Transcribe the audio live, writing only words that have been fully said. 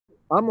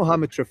I'm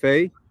Mohammed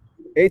Trafei,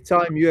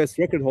 8-time U.S.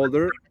 record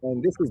holder,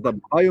 and this is the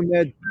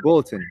Biomed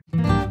Bulletin.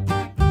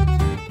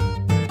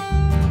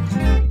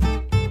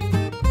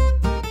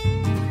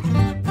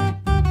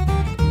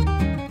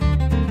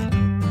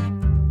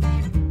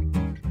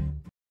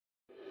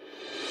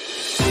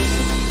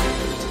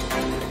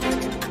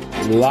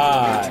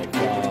 Live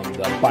from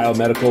the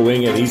Biomedical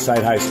Wing at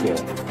Eastside High School.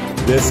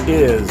 This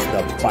is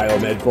the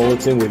Biomed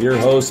Bulletin with your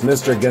hosts,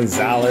 Mr.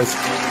 Gonzalez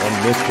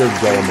and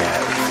Mr.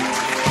 Gomez.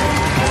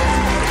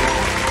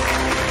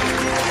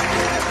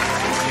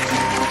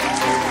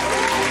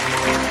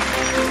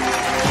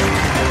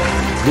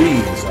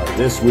 These are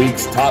this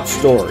week's top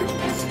stories.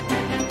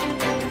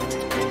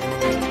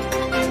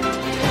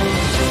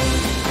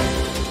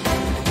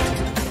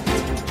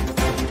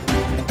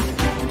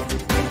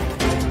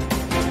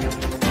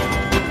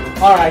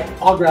 All right,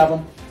 I'll grab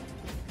them.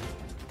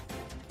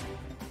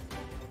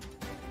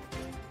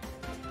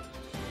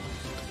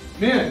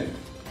 Men.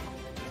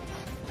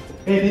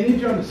 Hey, they need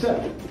you on the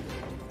set.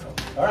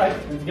 All right,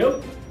 let's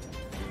go.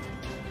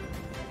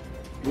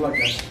 Good luck,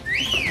 guys.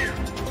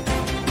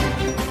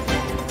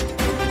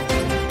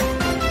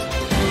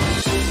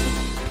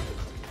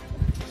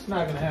 It's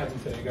not gonna happen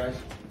today, guys.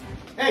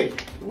 Hey,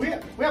 we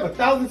have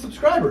 1,000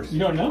 subscribers. You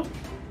don't know?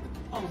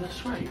 Oh,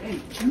 that's right. Hey,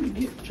 can you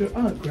get your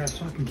autograph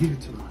so I can give it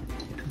to my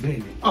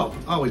baby? Oh,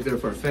 always there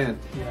for a fan.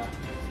 Yeah.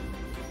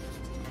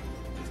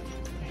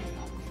 There you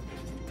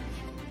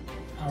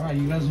go. All right,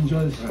 you guys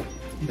enjoy this. All right.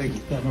 Thank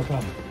you. Yeah, no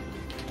problem.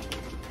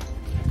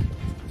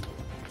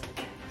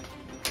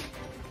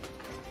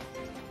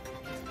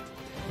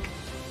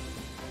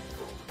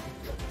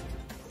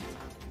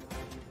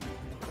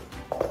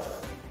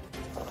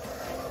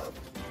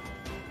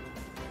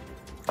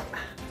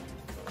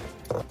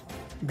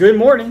 Good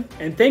morning,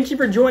 and thank you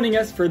for joining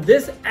us for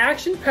this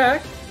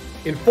action-packed,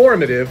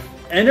 Informative,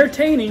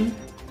 entertaining.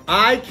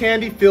 eye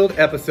candy-filled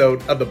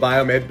episode of the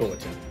Biomed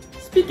Bulletin.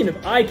 Speaking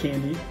of eye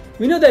candy,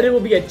 we know that it will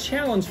be a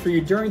challenge for you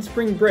during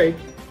spring break,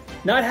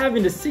 not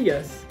having to see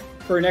us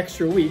for an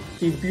extra week,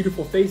 these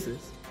beautiful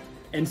faces.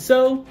 And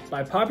so,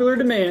 by popular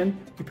demand,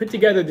 we put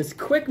together this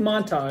quick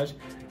montage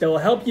that will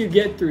help you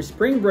get through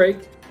spring break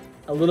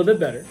a little bit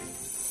better.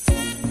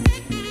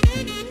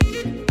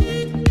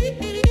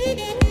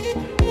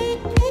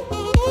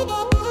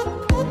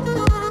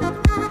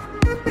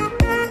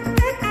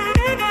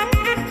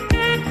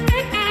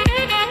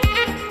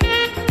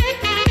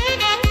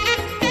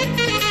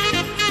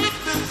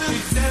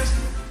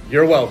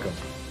 You're welcome.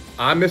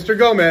 I'm Mr.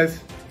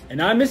 Gomez. And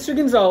I'm Mr.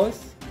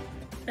 Gonzalez,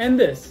 and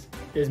this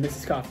is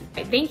Mrs. Coffee.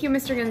 Thank you,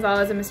 Mr.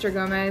 Gonzalez and Mr.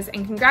 Gomez,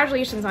 and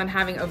congratulations on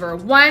having over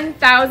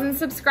 1,000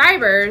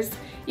 subscribers.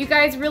 You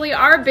guys really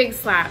are big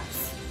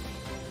slaps.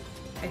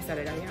 I said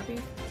it, are you happy?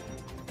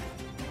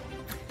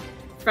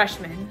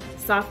 Freshmen,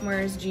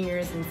 sophomores,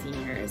 juniors, and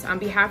seniors, on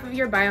behalf of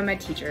your biomed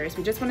teachers,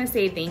 we just want to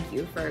say thank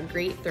you for a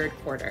great third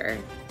quarter.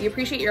 We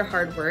appreciate your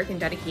hard work and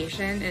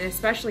dedication, and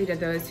especially to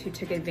those who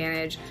took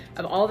advantage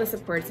of all the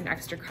supports and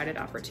extra credit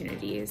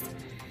opportunities.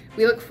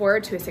 We look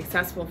forward to a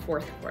successful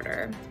fourth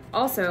quarter.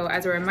 Also,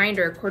 as a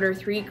reminder, quarter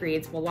 3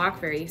 grades will lock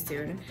very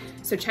soon,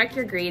 so check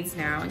your grades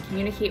now and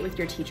communicate with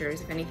your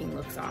teachers if anything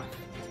looks off.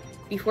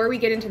 Before we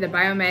get into the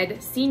Biomed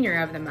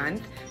Senior of the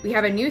Month, we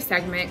have a new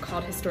segment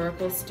called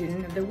Historical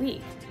Student of the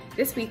Week.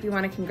 This week we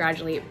want to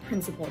congratulate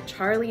Principal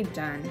Charlie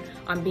Dunn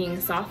on being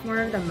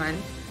Sophomore of the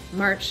Month,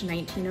 March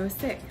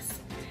 1906.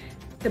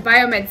 The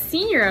Biomed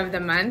Senior of the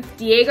Month,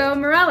 Diego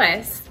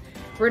Morales.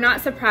 We're not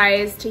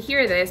surprised to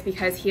hear this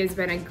because he has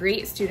been a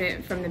great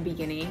student from the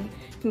beginning.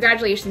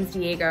 Congratulations,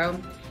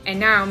 Diego. And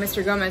now,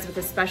 Mr. Gomez with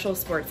a special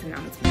sports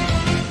announcement.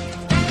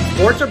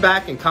 Sports are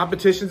back and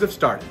competitions have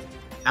started.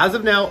 As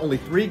of now, only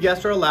 3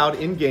 guests are allowed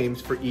in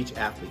games for each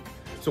athlete.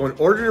 So in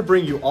order to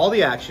bring you all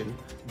the action,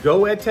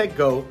 Go EdTech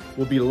Go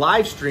will be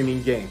live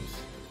streaming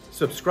games.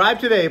 Subscribe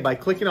today by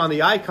clicking on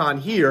the icon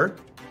here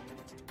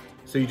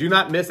so you do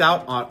not miss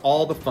out on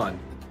all the fun.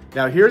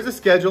 Now here's the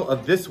schedule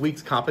of this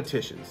week's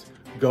competitions.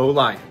 Go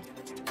Lions!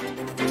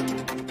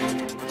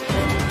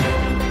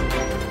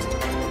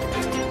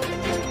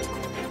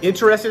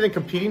 Interested in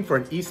competing for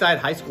an Eastside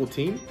High School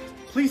team?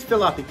 Please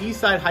fill out the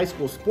Eastside High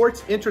School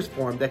sports interest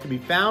form that can be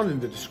found in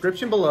the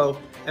description below,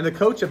 and the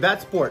coach of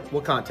that sport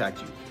will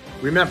contact you.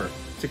 Remember,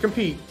 to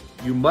compete,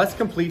 you must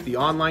complete the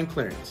online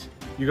clearance.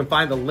 You can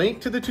find the link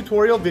to the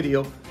tutorial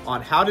video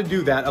on how to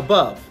do that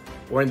above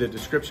or in the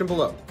description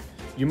below.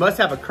 You must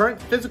have a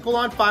current physical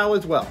on file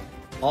as well.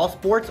 All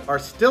sports are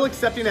still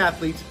accepting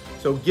athletes,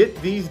 so get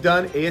these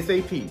done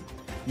ASAP.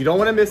 You don't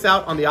want to miss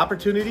out on the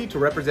opportunity to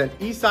represent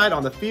Eastside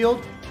on the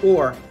field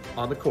or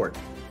on the court.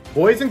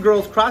 Boys and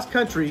girls cross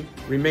country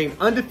remain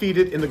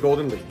undefeated in the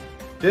Golden League.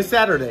 This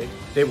Saturday,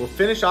 they will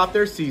finish off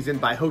their season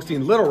by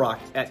hosting Little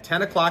Rock at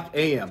 10 o'clock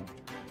a.m.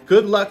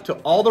 Good luck to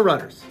all the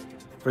runners.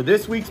 For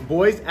this week's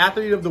Boys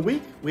Athlete of the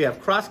Week, we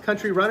have cross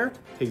country runner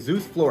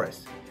Jesus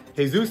Flores.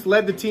 Jesus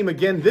led the team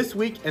again this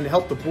week and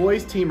helped the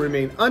boys team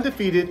remain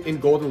undefeated in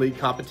Golden League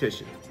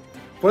competition.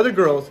 For the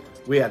girls,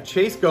 we have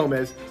Chase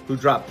Gomez, who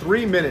dropped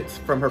 3 minutes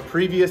from her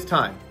previous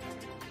time.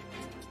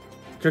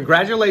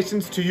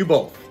 Congratulations to you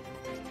both.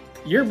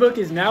 Yearbook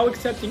is now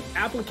accepting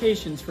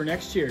applications for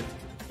next year.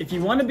 If you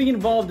want to be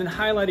involved in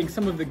highlighting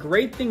some of the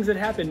great things that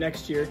happen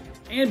next year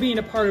and being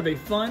a part of a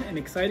fun and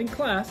exciting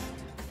class,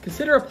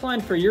 consider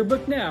applying for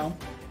Yearbook now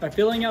by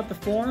filling out the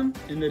form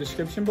in the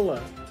description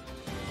below.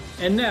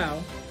 And now,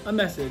 a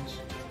message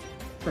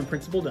from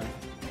Principal Dunn.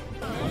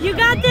 You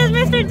got this,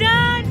 Mr.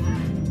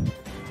 Dunn!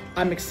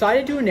 I'm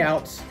excited to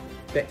announce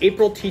the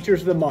April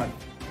Teachers of the Month.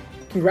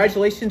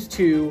 Congratulations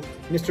to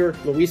Mr.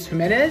 Luis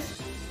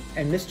Jimenez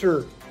and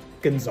Mr.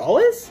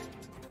 Gonzalez?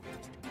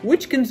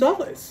 Which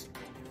Gonzalez?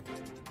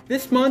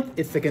 This month,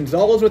 it's the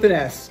Gonzalez with an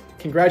S.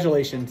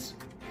 Congratulations.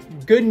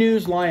 Good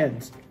news,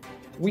 Lions.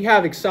 We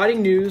have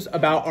exciting news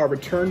about our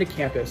return to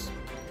campus.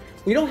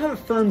 We don't have a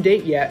firm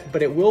date yet,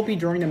 but it will be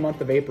during the month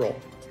of April.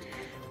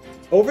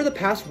 Over the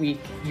past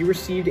week, you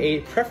received a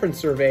preference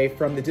survey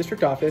from the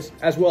district office,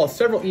 as well as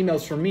several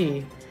emails from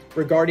me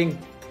regarding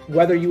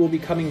whether you will be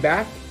coming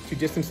back to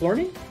distance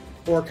learning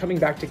or coming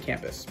back to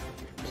campus.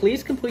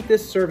 Please complete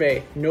this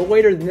survey no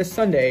later than this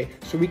Sunday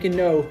so we can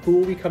know who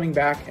will be coming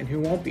back and who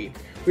won't be.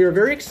 We are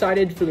very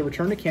excited for the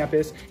return to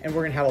campus, and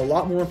we're going to have a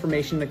lot more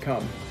information to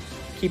come.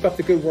 Keep up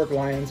the good work,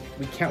 Lions.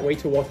 We can't wait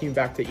to welcome you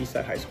back to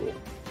Eastside High School.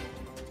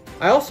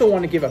 I also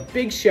want to give a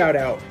big shout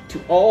out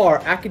to all our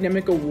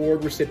academic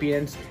award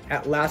recipients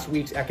at last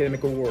week's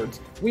academic awards.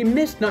 We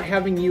missed not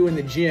having you in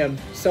the gym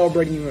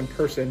celebrating you in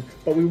person,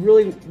 but we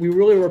really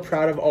were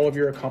proud of all of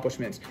your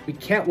accomplishments. We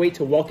can't wait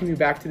to welcome you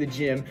back to the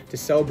gym to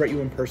celebrate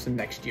you in person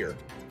next year.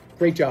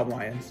 Great job,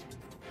 Lions.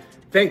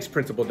 Thanks,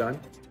 Principal Dunn.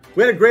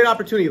 We had a great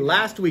opportunity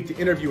last week to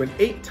interview an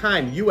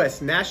 8-time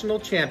U.S. national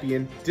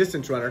champion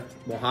distance runner,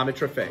 Mohamed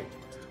Trafay.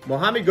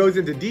 Mohamed goes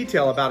into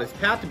detail about his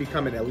path to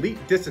become an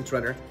elite distance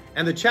runner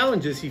and the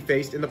challenges he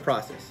faced in the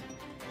process.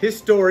 His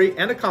story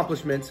and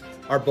accomplishments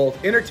are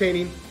both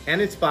entertaining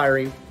and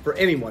inspiring for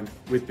anyone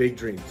with big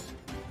dreams.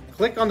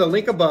 Click on the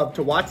link above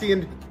to watch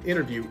the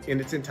interview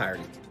in its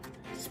entirety.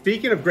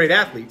 Speaking of great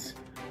athletes,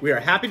 we are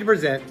happy to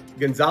present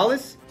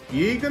Gonzalez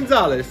y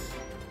Gonzalez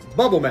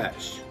Bubble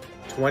Match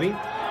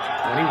 2021.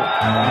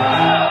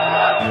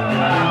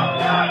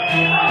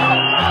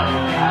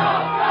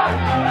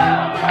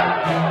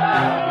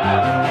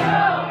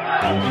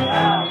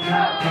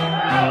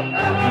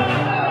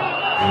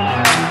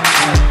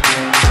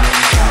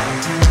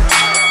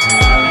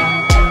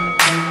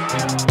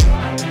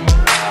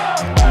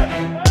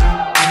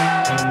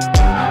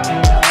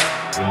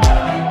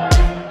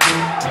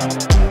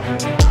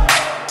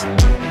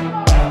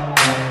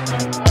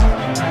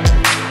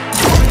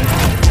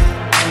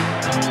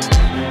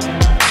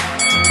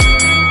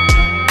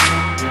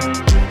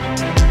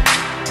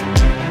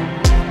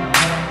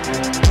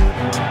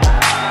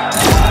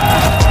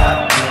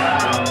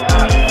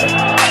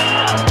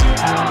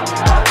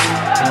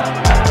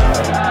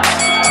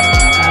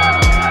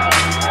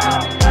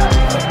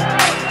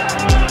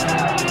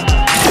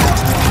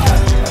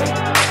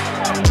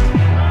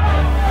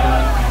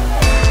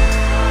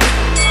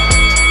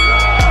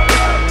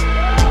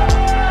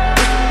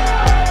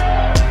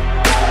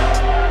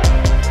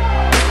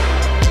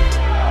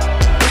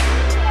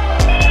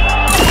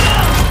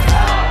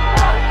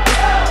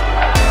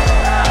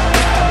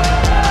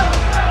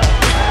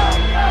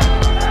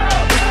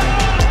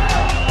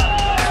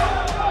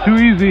 Too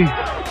easy.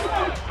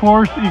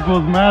 Force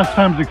equals mass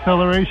times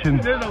acceleration.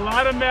 There's a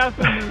lot of math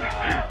in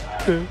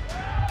there.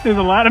 There's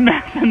a lot of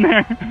math in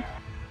there.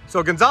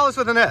 So Gonzalez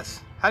with an S,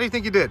 how do you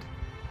think you did?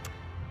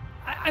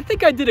 I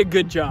think I did a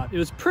good job. It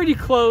was pretty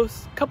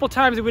close. A couple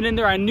times I went in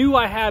there, I knew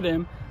I had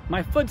him.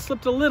 My foot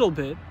slipped a little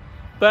bit,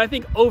 but I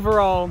think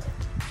overall,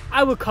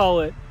 I would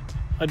call it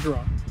a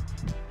draw.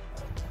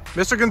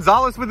 Mr.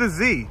 Gonzalez with a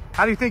Z,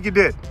 how do you think you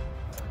did?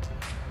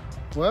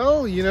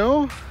 Well, you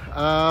know,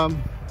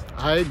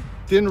 I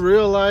didn't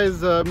realize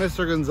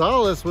Mr.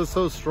 Gonzalez was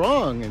so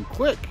strong and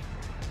quick,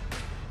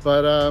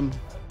 but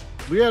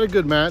we had a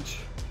good match.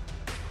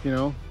 You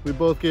know, we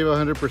both gave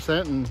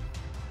 100%, and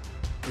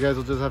you guys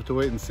will just have to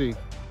wait and see.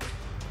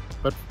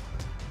 But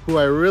who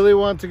I really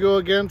want to go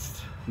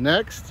against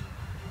next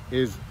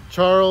is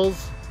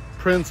Charles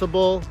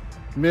Principal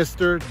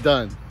Mr.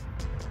 Dunn.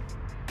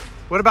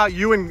 What about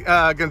you and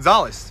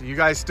Gonzalez? Are you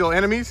guys still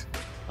enemies?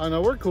 I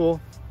know, we're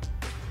cool.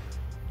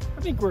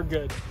 I think we're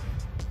good.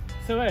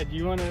 So Ed,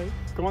 you want to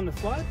go on the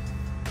slide?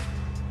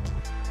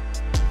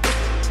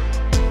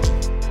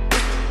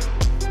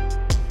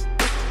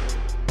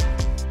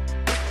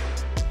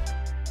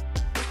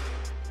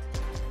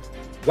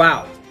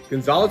 Wow,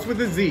 Gonzalez with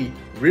a Z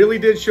really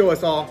did show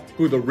us all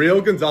who the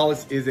real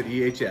Gonzalez is at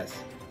EHS.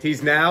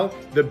 He's now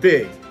the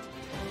big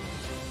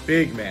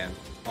man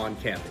on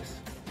campus.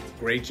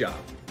 Great job.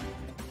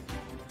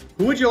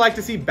 Who would you like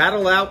to see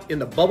battle out in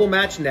the bubble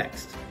match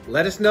next?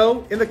 Let us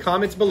know in the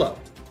comments below.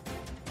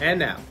 And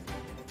now,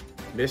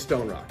 Miss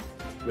Stone Rock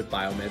with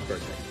Biomed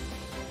birthday.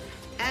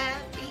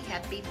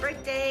 Happy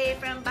birthday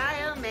from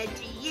Biomed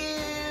to you.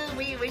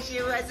 We wish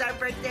it was our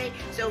birthday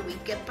so we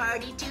could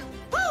party too.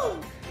 Woo!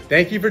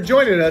 Thank you for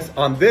joining us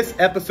on this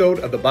episode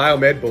of the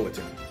Biomed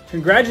Bulletin.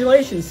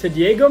 Congratulations to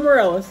Diego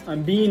Morales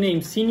on being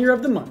named Senior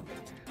of the Month.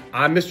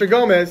 I'm Mr.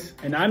 Gomez.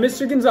 And I'm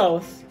Mr.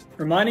 Gonzalez,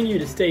 reminding you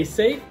to stay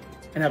safe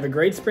and have a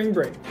great spring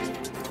break.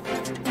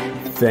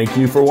 Thank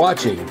you for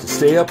watching. To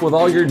stay up with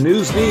all your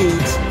news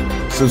needs,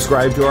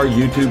 subscribe to our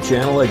YouTube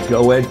channel at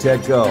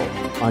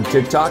GoEdTechGo, on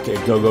TikTok at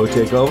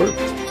GoGoTakeover,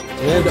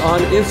 and on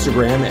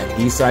Instagram at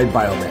Eastside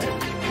Biomed.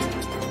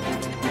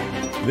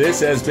 This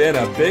has been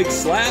a Big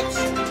Slaps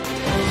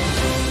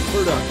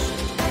production.